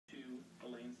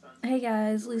Hey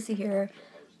guys, Lucy here.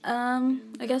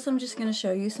 I guess I'm just gonna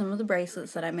show you some of the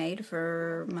bracelets that I made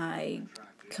for my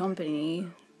company,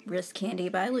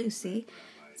 WristCandy by Lucy.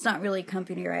 It's not really a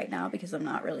company right now because I'm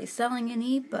not really selling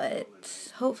any,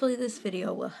 but hopefully this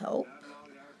video will help.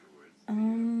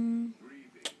 I'm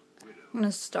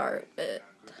gonna start with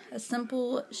a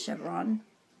simple chevron.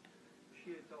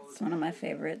 It's one of my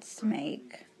favorites to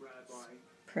make. It's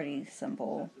pretty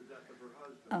simple.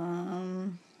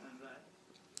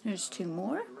 There's two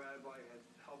more.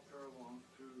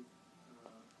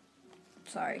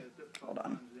 Sorry, hold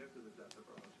on.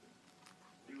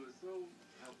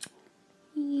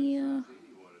 Yeah,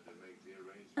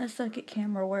 I suck at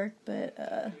camera work, but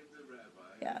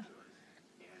yeah.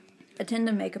 I tend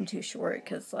to make them too short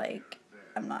because, like,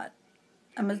 I'm a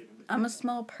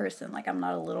small person. Like, I'm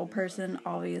not a little person,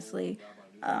 obviously.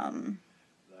 But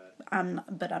I'm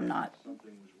not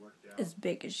as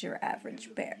big as your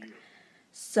average bear.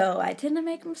 So I tend to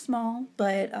make them small,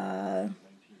 but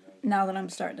now that I'm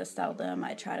starting to sell them,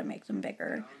 I try to make them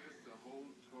bigger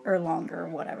or longer,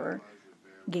 whatever.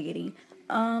 Giggity.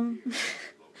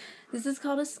 This is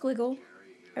called a squiggle.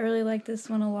 I really like this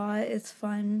one a lot. It's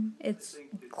fun. It's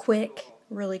quick,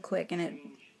 really quick, and it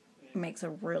makes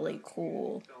a really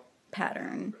cool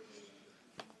pattern.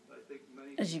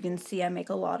 As you can see, I make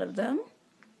a lot of them.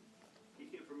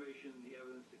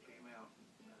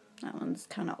 That one's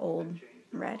kind of old,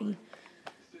 ratty.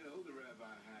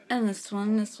 And this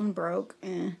one broke.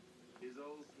 This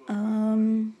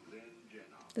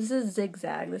is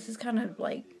zigzag. This is kind of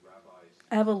like,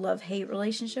 I have a love-hate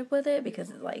relationship with it because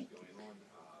it's like,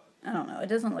 I don't know, it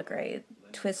doesn't look right. It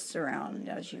twists around,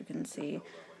 as you can see.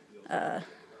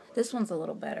 This one's a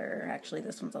little better. Actually,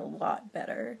 this one's a lot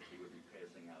better.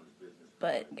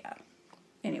 But, yeah.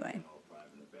 Anyway.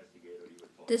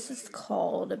 This is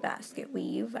called a basket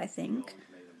weave, I think.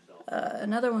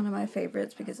 Another one of my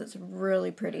favorites because it's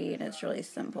really pretty and it's really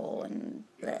simple and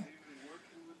bleh.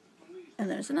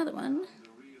 And there's another one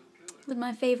with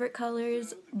my favorite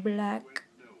colors, black,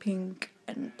 pink,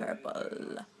 and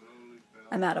purple.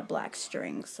 I'm out of black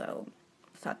string, so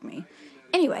fuck me.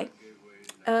 Anyway,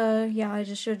 yeah, I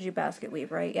just showed you basket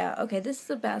weave, right? Yeah, okay, this is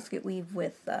a basket weave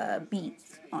with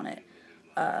beads on it.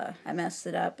 I messed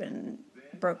it up and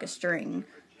broke a string,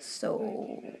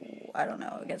 so I don't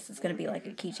know, I guess it's gonna be like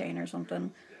a keychain or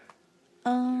something.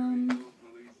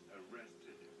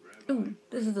 Ooh,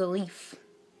 this is a leaf.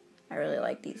 I really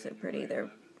like these, they're pretty.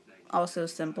 They're also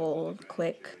simple,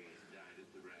 quick.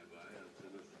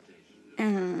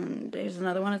 And there's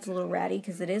another one, it's a little ratty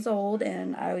because it is old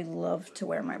and I love to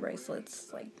wear my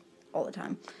bracelets, like, all the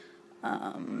time.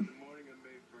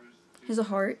 Here's a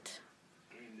heart.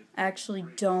 I actually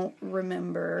don't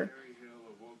remember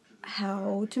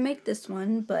how to make this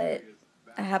one, but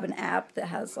I have an app that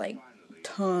has, like,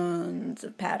 tons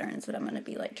of patterns that I'm going to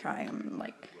be, like, trying.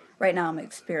 Like, right now I'm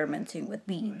experimenting with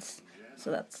beads, so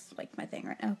that's, like, my thing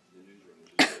right now.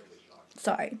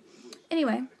 Sorry.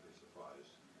 Anyway,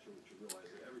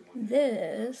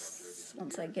 this,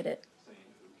 once I get it,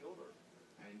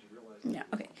 yeah,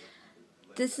 okay.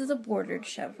 This is a bordered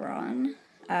chevron.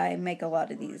 I make a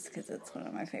lot of these because it's one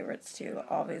of my favorites too.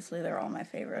 Obviously, they're all my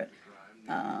favorite.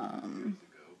 I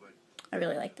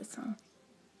really like this one.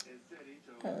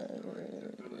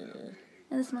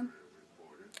 And this one.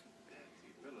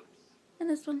 And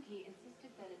this one.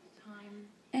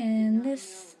 And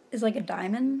this is like a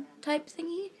diamond type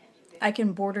thingy. I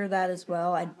can border that as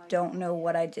well. I don't know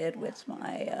what I did with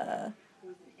my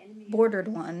bordered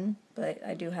one, but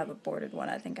I do have a bordered one.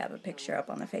 I think I have a picture up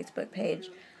on the Facebook page.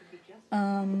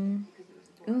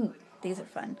 Ooh, these are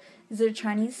fun. These are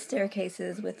Chinese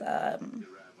staircases with, let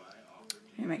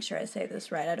me make sure I say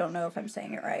this right. I don't know if I'm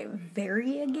saying it right.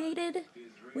 Variegated,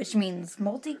 which means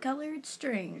multicolored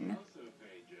string.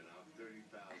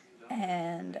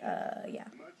 And, yeah.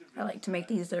 I like to make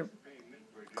these. They're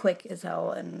quick as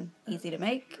hell and easy to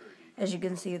make. As you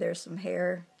can see, there's some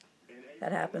hair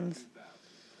that happens.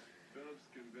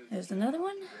 There's another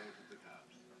one.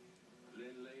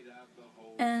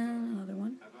 And another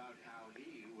one.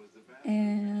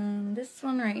 And this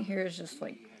one right here is just,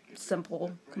 like,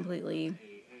 simple, completely,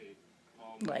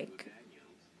 like,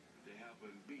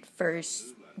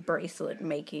 first bracelet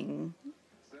making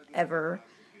ever.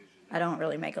 I don't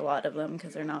really make a lot of them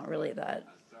because they're not really that,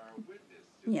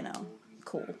 you know,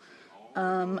 cool.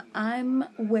 I'm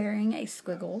wearing a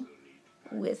squiggle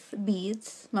with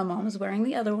beads. My mom is wearing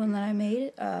the other one that I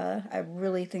made. I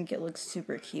really think it looks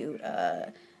super cute.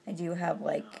 I do have,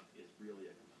 like,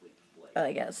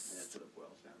 I guess,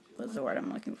 what's the word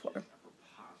I'm looking for?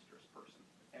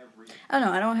 I don't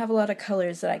know, I don't have a lot of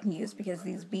colors that I can use because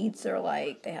these beads are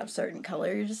like, they have certain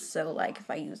colors, so like if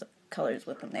I use colors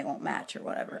with them, they won't match or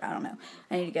whatever. I don't know.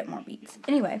 I need to get more beads.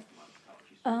 Anyway,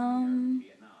 well,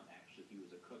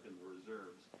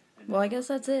 I guess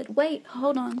that's it. Wait,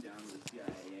 hold on.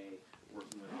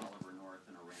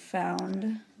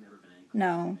 Found.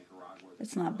 No,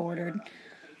 it's not bordered.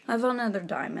 I have another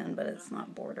diamond, but it's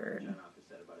not bordered.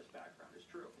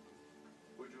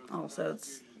 Also,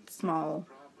 it's small,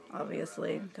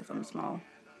 obviously, because I'm small.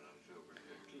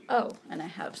 Oh, and I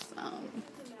have some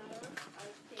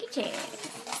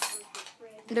keychains.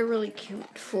 They're really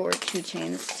cute for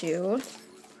keychains, too.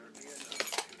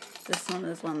 This one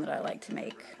is one that I like to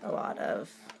make a lot of,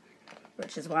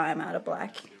 which is why I'm out of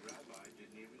black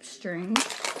string.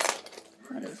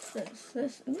 What is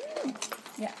this? Ooh,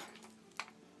 yeah.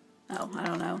 Oh, I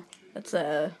don't know. That's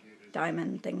a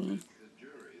diamond thingy.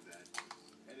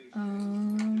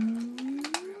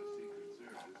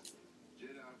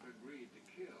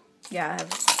 Yeah, I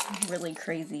have really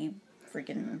crazy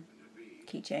freaking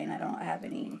keychain. I don't have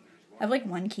any. I have like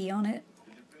one key on it.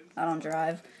 I don't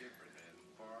drive.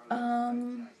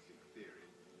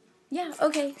 Yeah,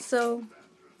 okay, so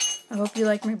I hope you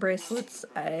like my bracelets.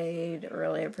 I'd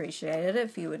really appreciate it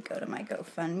if you would go to my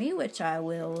GoFundMe, which I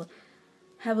will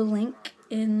have a link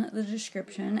in the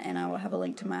description, and I will have a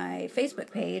link to my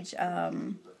Facebook page.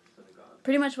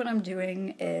 Pretty much what I'm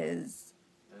doing is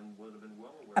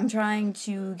I'm trying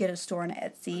to get a store on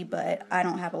Etsy, but I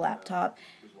don't have a laptop,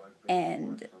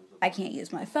 and I can't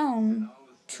use my phone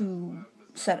to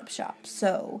set up shop.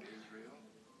 So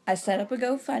I set up a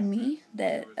GoFundMe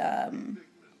that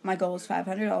my goal is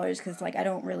 $500 because like I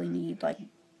don't really need like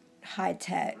high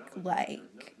tech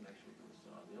like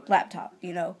laptop,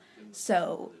 you know.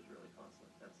 So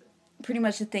pretty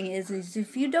much the thing is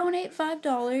if you donate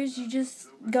 $5, you just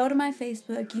go to my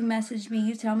Facebook, you message me,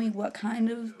 you tell me what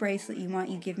kind of bracelet you want,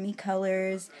 you give me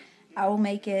colors, I will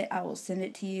make it, I will send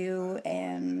it to you,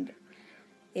 and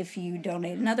if you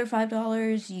donate another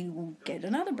 $5, you will get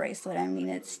another bracelet. I mean,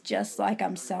 it's just like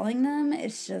I'm selling them,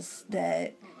 it's just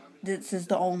that this is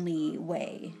the only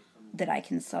way that I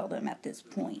can sell them at this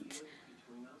point.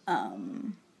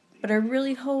 But I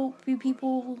really hope you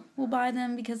people will buy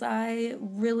them because I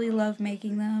really love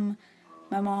making them.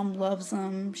 My mom loves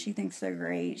them. She thinks they're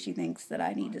great. She thinks that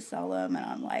I need to sell them, and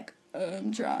I'm like,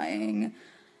 I'm trying.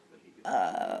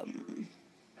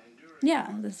 Yeah,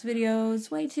 this video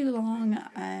is way too long,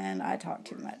 and I talk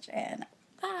too much, and